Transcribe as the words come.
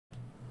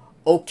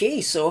Okay,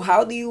 so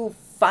how do you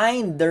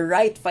find the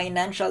right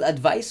financial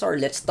advisor?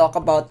 Let's talk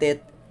about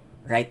it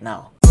right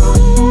now.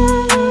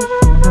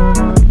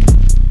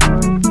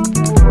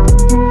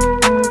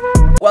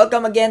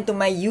 Welcome again to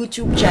my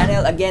YouTube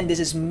channel. Again,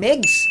 this is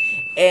Migs,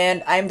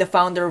 and I'm the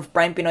founder of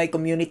Prime Pinoy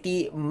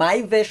Community.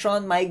 My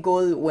vision, my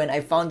goal when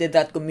I founded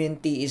that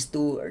community is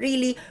to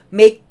really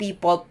make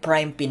people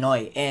Prime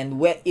Pinoy.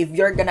 And if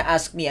you're gonna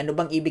ask me, ano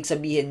bang ibig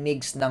sabihin,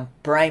 Migs, ng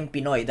Prime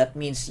Pinoy? That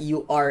means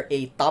you are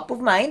a top of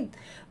mind,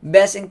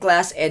 best in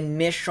class, and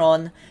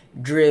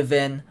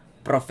mission-driven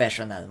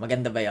professional.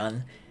 Maganda ba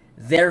yon?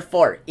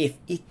 Therefore,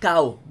 if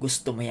ikaw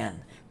gusto mo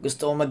yan,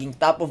 gusto mo maging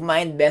top of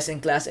mind, best in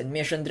class, and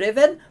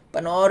mission-driven,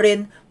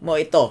 panoorin mo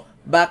ito.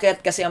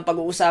 Bakit? Kasi ang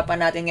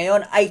pag-uusapan natin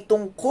ngayon ay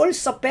tungkol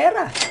sa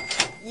pera.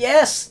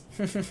 Yes!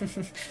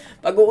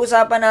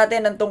 Pag-uusapan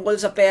natin ang tungkol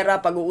sa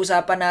pera,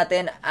 pag-uusapan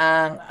natin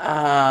ang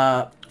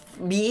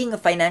being a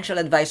financial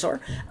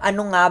advisor.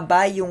 Ano nga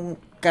ba yung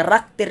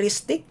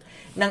characteristic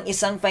ng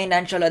isang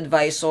financial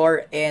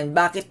advisor and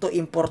bakit to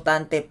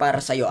importante para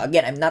sa'yo?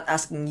 Again, I'm not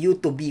asking you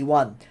to be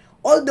one.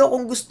 Although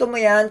kung gusto mo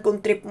yan,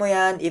 kung trip mo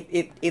yan,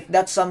 if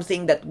that's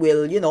something that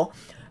will,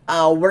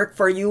 work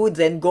for you,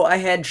 then go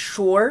ahead,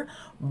 sure.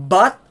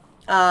 But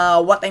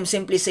what I'm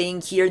simply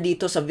saying here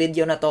dito sa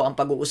video na to, ang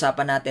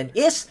pag-uusapan natin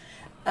is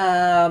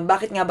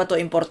bakit nga ba to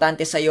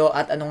importante sa'yo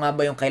at ano nga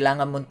ba yung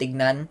kailangan mong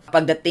tignan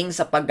pagdating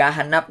sa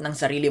paghahanap ng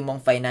sarili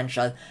mong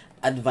financial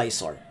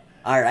advisor.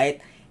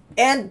 Alright?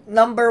 And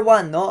number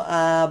one, no,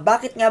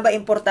 bakit nga ba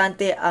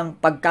importante ang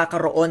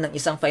pagkakaroon ng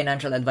isang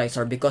financial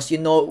advisor? Because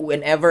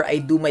whenever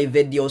I do my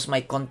videos, my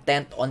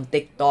content on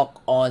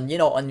TikTok, on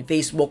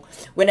Facebook,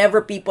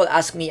 whenever people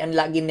ask me, ang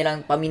lagi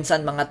nilang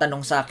paminsan mga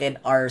tanong sa akin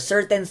are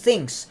certain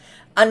things.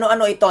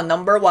 Ano-ano ito?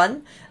 Number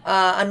one,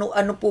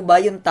 ano po ba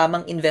yung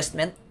tamang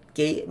investment?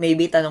 Okay,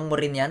 maybe tanong mo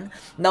rin yan.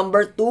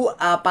 Number two,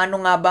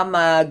 paano nga ba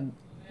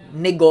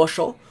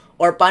mag-negosyo?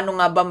 Or paano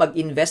nga ba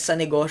mag-invest sa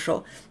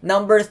negosyo?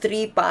 Number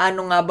 3,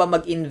 paano nga ba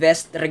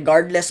mag-invest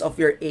regardless of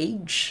your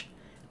age?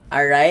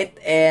 Alright?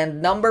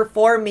 And number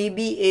 4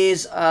 maybe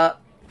is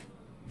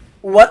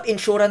what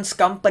insurance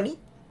company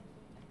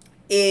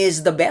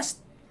is the best?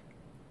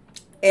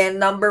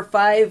 And number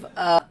 5,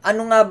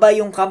 ano nga ba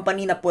yung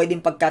company na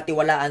pwedeng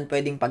pagkatiwalaan,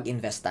 pwedeng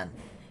pag-investan?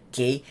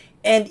 Okay?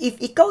 And if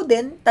ikaw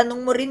din,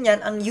 tanong mo rin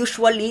yan, ang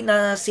usually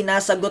na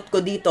sinasagot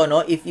ko dito,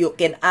 no, if you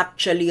can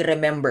actually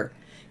remember.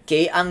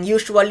 Okay, ang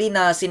usually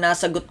na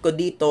sinasagot ko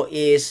dito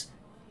is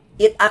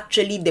it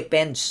actually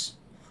depends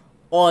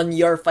on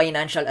your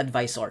financial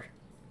advisor.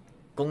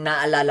 Kung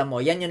naalala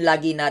mo, yan yung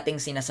lagi nating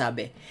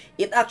sinasabi.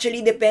 It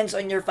actually depends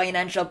on your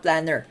financial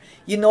planner.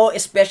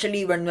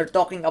 Especially when we're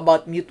talking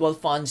about mutual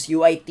funds,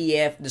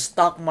 UITF, the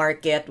stock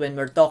market, when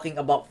we're talking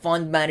about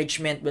fund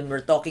management, when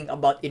we're talking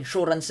about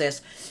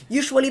insurances,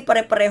 usually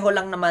pare-pareho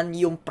lang naman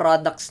yung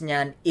products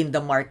niyan in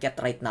the market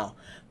right now.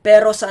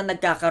 Pero saan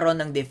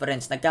nagkakaroon ng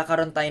difference?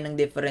 Nagkakaroon tayo ng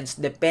difference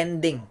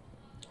depending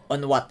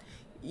on what?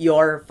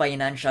 Your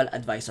financial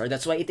advisor.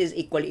 That's why it is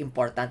equally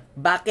important.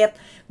 Bakit?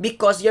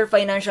 Because your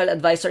financial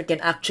advisor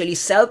can actually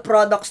sell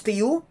products to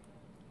you,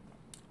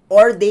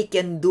 or they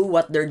can do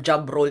what their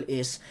job role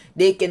is.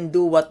 They can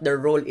do what their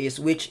role is,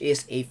 which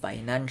is a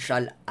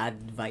financial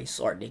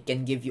advisor. They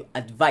can give you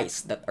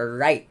advice that are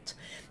right.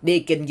 They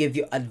can give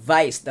you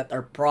advice that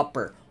are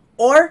proper.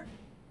 Or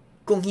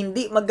kung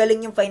hindi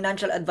magaling yung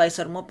financial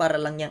advisor mo, para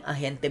lang yung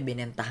ahente,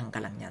 binentahan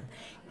ka lang yan.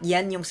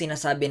 Yan yung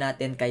sinasabi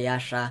natin, kaya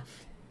siya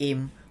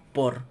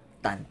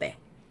importante.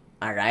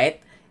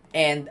 Alright?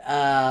 And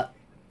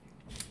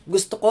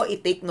gusto ko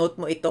i-take note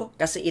mo ito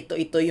kasi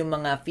ito yung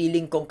mga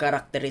feeling kong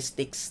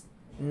characteristics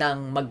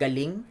ng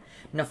magaling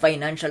na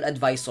financial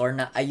advisor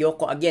na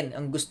ayoko. Again,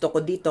 ang gusto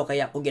ko dito,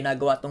 kaya ako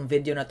ginagawa tong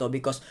video na to,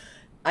 because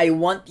I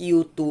want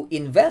you to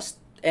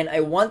invest and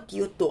I want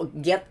you to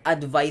get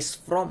advice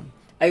from.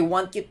 I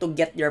want you to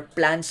get your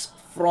plans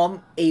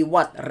from a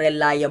what?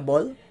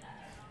 Reliable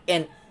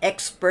and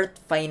expert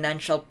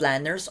financial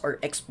planners or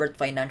expert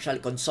financial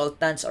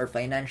consultants or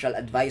financial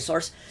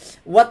advisors.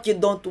 What you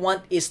don't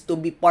want is to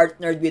be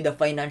partnered with a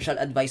financial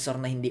advisor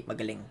na hindi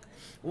magaling.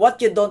 What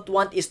you don't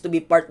want is to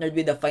be partnered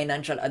with a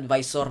financial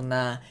advisor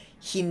na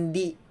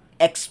hindi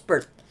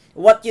expert.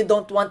 What you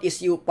don't want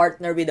is you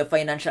partner with a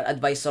financial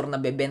advisor na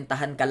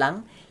bebentahan ka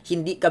lang,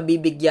 hindi ka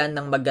bibigyan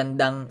ng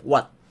magandang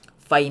what?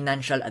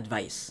 Financial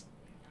advice.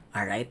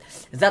 Alright?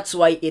 That's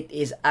why it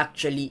is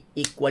actually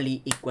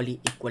equally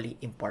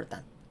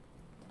important.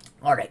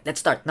 Alright, let's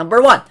start. Number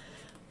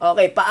 1.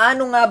 Okay,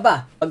 paano nga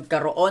ba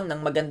pagkaroon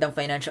ng magandang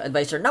financial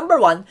advisor? Number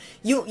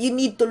 1, you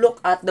need to look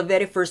at the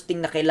very first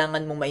thing na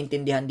kailangan mong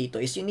maintindihan dito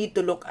is you need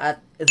to look at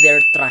their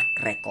track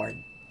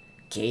record.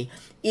 Okay?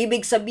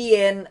 Ibig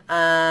sabihin,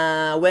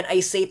 when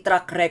I say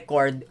track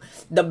record,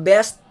 the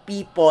best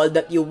people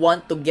that you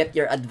want to get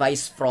your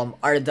advice from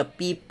are the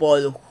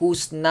people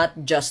who's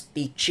not just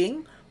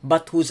teaching,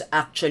 but who's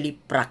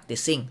actually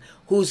practicing,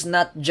 who's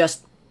not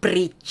just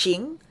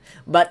preaching,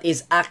 but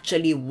is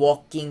actually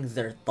walking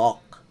their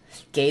talk.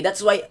 Okay, that's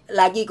why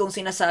lagi kong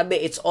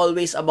sinasabi, it's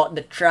always about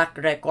the track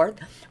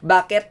record.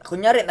 Bakit?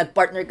 Kunyari,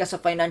 nag-partner ka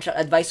sa financial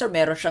advisor,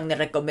 meron siyang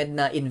nirecommend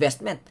na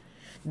investment.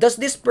 Does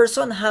this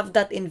person have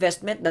that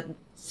investment that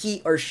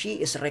he or she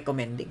is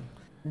recommending?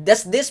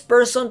 Does this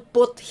person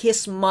put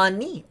his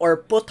money or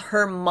put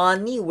her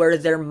money where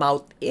their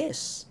mouth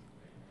is?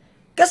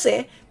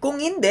 Kasi, kung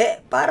hindi,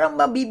 parang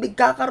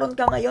kakaroon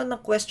ka ngayon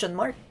ng question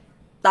mark.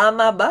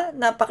 Tama ba?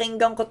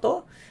 Napakinggan ko to?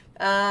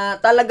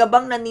 Talaga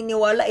bang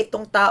naniniwala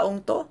itong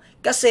taong to?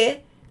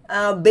 Kasi,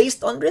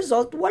 based on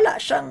result,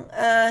 wala siyang,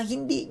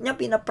 hindi niya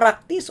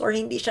pinapractice or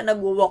hindi siya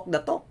nag-walk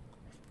the talk.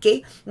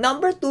 Okay?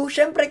 Number 2,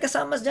 syempre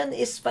kasama dyan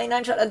is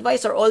financial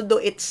advisor. Although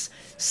it's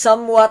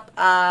somewhat,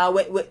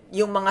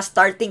 yung mga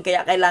starting,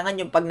 kaya kailangan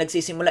yung pag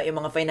nagsisimula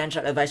yung mga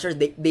financial advisors,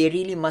 they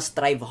really must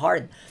strive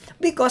hard.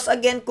 Because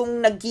again,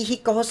 kung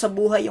naghihikaw sa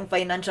buhay yung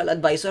financial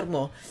advisor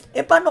mo,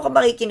 paano ka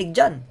makikinig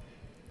dyan?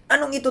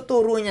 Anong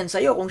ituturo niyan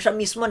sa'yo kung siya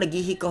mismo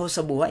naghihikaw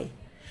sa buhay?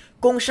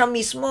 Kung siya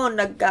mismo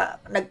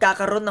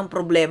nagkakaroon ng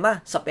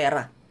problema sa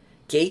pera.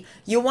 Okay?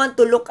 You want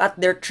to look at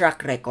their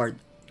track record.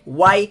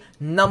 Why?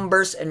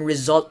 Numbers and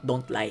result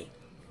don't lie.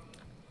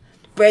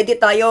 Pwede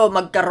tayo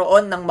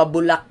magkaroon ng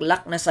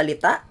mabulaklak na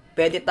salita.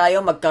 Pwede tayo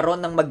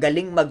magkaroon ng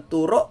magaling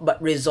magturo, but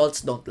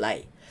results don't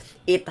lie.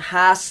 It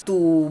has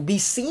to be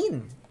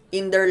seen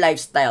in their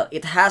lifestyle.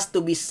 It has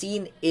to be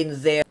seen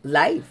in their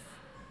life.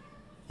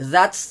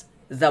 That's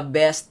the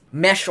best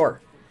measure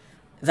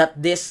that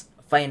this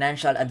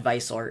financial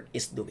advisor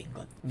is doing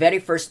good. Very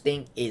first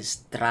thing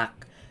is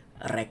track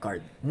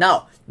record.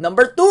 Now,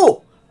 number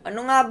 2.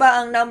 Ano nga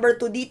ba ang number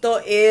 2 dito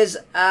is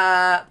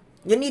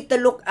you need to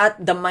look at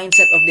the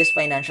mindset of this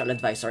financial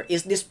advisor.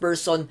 Is this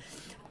person,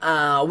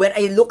 when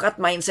I look at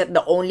mindset,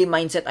 the only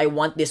mindset I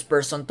want this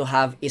person to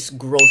have is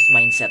growth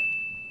mindset.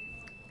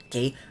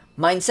 Okay?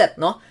 Mindset,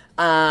 no?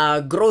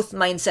 Growth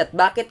mindset.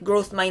 Bakit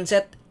growth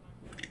mindset?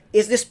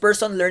 Is this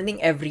person learning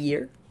every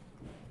year?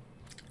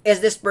 Is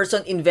this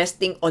person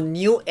investing on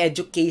new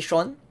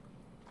education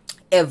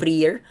every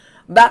year?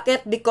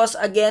 Bakit? Because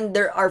again,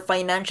 there are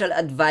financial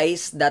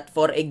advice that,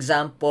 for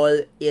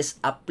example, is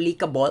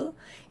applicable,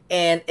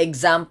 and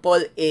example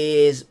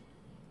is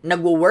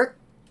nagwo-work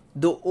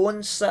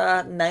doon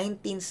sa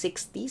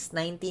 1960s,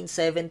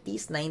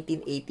 1970s,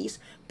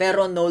 1980s,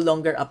 pero no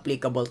longer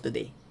applicable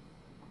today.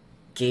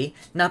 Okay?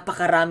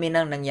 Napakarami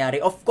nang nangyari.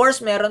 Of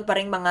course, meron pa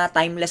ring mga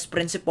timeless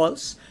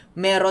principles.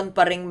 Meron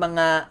pa ring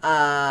mga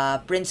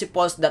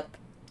principles that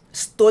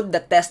stood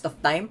the test of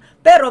time.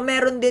 Pero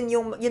meron din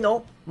yung,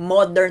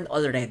 modern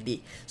already.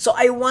 So,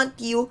 I want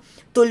you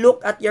to look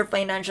at your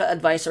financial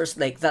advisors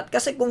like that.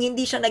 Kasi kung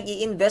hindi siya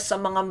nag-i-invest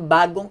sa mga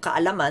bagong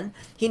kaalaman,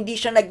 hindi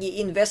siya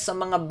nag-i-invest sa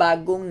mga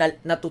bagong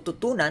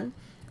natututunan,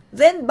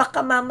 then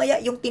baka mamaya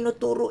yung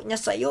tinuturo niya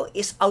sa'yo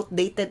is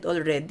outdated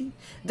already.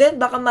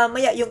 Then baka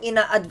mamaya yung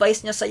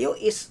ina-advise niya sa'yo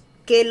is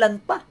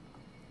kailan pa.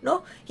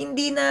 No?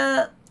 Hindi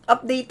na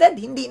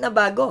updated, hindi na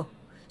bago.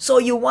 So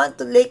you want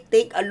to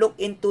take a look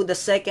into the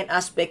second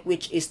aspect,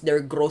 which is their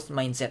growth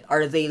mindset.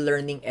 Are they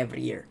learning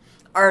every year?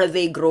 Are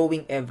they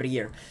growing every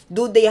year?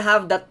 Do they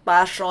have that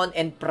passion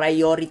and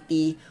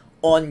priority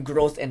on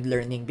growth and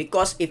learning?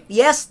 Because if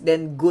yes,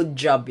 then good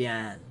job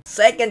yan.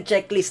 Second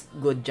checklist,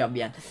 good job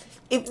yan.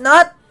 If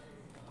not,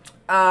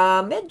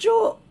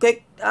 medyo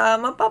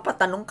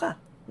mapapatanong ka,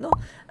 no?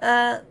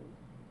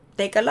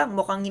 Teka lang,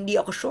 mukhang hindi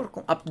ako sure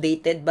kung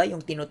updated ba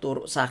yung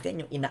tinuturo sa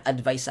akin, yung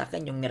ina-advise sa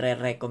akin, yung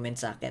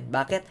nire-recommend sa akin.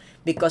 Bakit?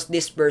 Because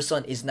this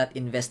person is not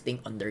investing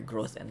on their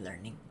growth and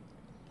learning.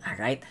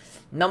 Alright?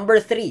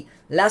 Number 3,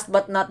 last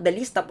but not the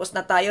least, tapos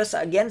na tayo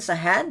sa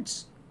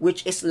hands,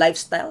 which is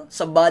lifestyle,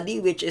 sa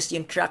body, which is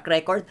yung track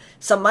record,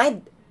 sa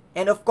mind,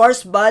 and of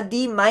course,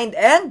 body, mind,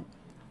 and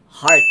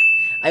heart.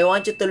 I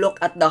want you to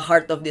look at the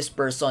heart of this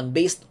person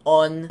based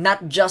on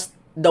not just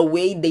the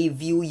way they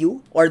view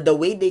you or the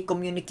way they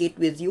communicate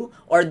with you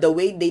or the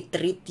way they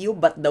treat you,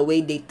 but the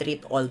way they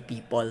treat all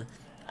people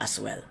as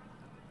well.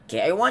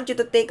 Okay, I want you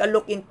to take a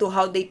look into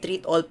how they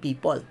treat all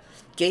people.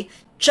 Okay,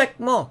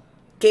 check mo.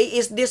 Okay,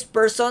 is this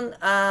person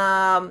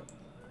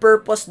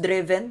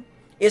purpose-driven?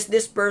 Is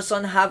this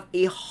person have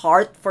a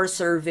heart for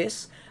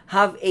service?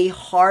 Have a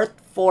heart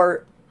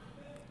for,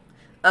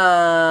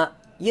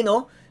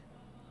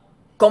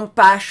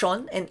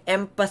 compassion and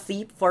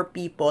empathy for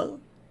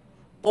people?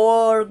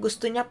 Or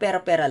gusto niya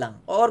pera-pera lang?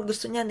 Or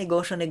gusto niya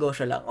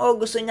negosyo-negosyo lang? Or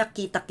gusto niya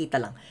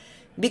kita-kita lang?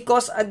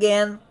 Because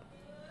again,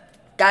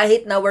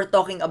 kahit na we're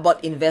talking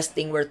about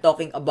investing, we're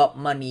talking about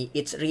money,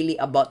 it's really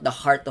about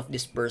the heart of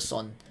this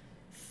person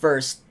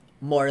first,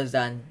 more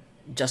than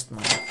just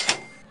money.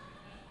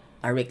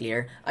 Are we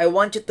clear? I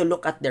want you to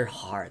look at their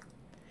heart.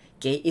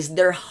 Okay? Is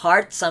their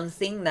heart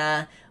something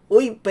na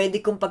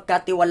pwede kong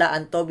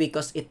pagkatiwalaan to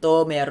because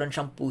ito, meron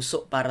siyang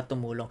puso para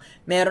tumulong.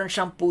 Meron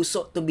siyang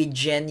puso to be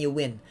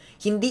genuine.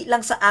 Hindi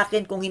lang sa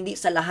akin, kung hindi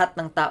sa lahat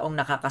ng taong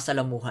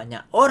nakakasalamuhan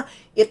niya. Or,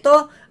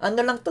 ito,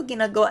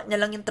 ginagawa niya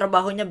lang yung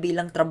trabaho niya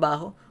bilang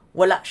trabaho.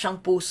 Wala siyang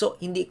puso,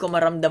 hindi ko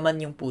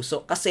maramdaman yung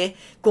puso. Kasi,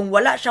 kung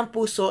wala siyang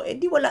puso,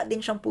 di wala din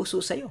siyang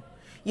puso sa'yo.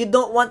 You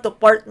don't want to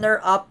partner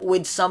up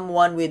with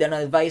someone, with an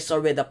advisor,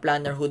 with a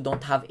planner who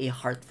don't have a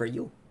heart for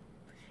you.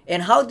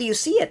 And how do you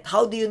see it?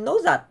 How do you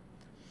know that?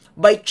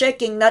 By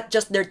checking not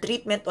just their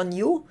treatment on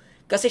you,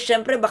 kasi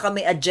syempre baka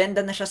may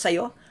agenda na siya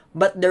sa'yo,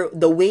 but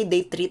the way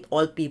they treat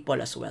all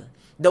people as well.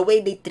 The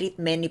way they treat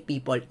many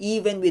people,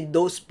 even with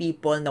those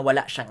people na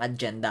wala siyang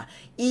agenda.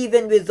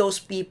 Even with those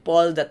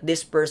people that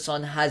this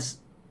person has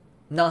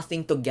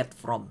nothing to get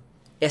from.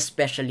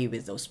 Especially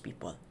with those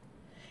people.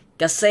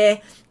 Kasi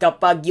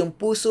kapag yung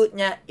puso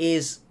niya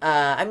is,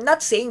 I'm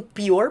not saying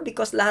pure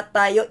because lahat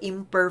tayo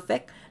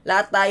imperfect,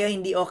 lahat tayo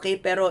hindi okay,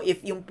 pero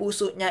if yung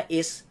puso niya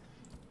is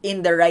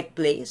in the right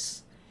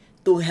place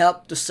to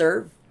help, to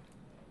serve,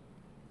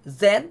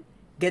 then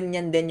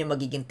ganyan din yung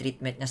magiging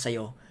treatment niya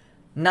sa'yo.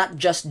 Not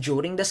just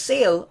during the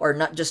sale or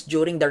not just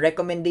during the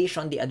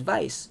recommendation, the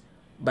advice,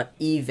 but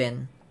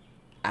even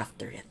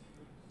after it.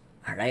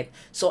 Alright?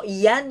 So,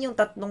 iyan yung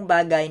tatlong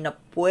bagay na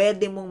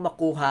pwede mong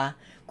makuha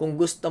kung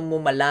gusto mo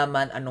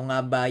malaman ano nga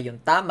ba yung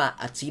tama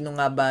at sino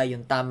nga ba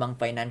yung tamang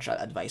financial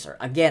advisor.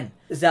 Again,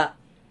 the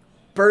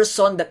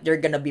person that you're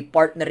gonna be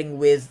partnering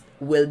with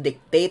will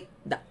dictate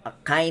the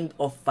kind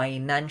of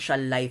financial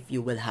life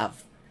you will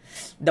have.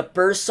 The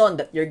person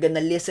that you're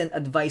gonna listen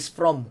advice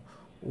from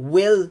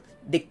will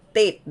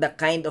dictate the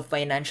kind of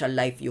financial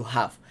life you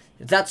have.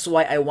 That's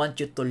why I want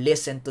you to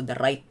listen to the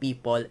right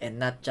people and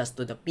not just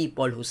to the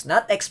people who's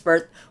not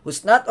expert,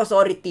 who's not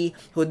authority,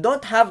 who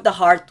don't have the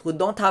heart, who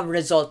don't have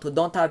result, who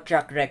don't have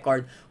track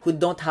record, who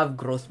don't have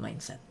growth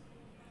mindset.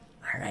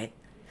 Alright?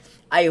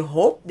 I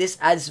hope this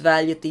adds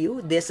value to you.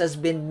 This has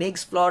been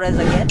Migs Flores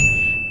again.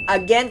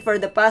 Again, for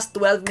the past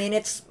 12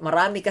 minutes,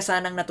 marami ka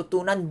sanang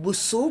natutunan.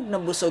 Busog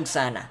na busog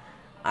sana.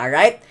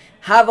 Alright?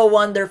 Have a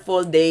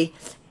wonderful day,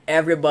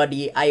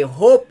 everybody. I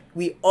hope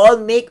we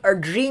all make our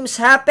dreams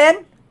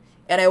happen.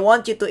 And I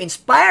want you to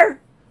inspire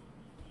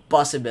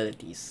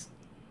possibilities.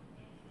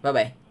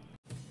 Bye-bye.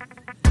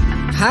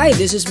 Hi,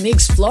 this is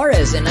Migs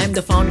Flores, and I'm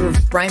the founder of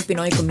Prime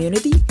Pinoy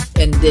Community,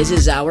 and this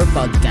is our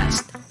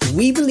podcast.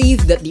 We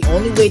believe that the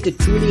only way to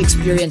truly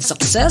experience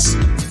success,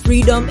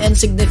 freedom, and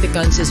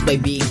significance is by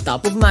being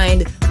top of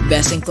mind,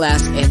 best in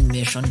class, and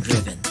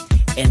mission-driven.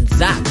 And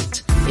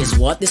that is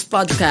what this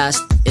podcast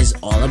is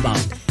all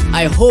about.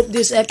 I hope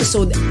this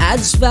episode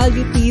adds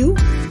value to you,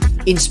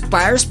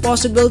 inspires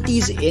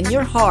possibilities in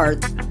your heart,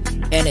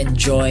 and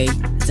enjoy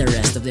the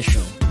rest of the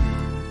show.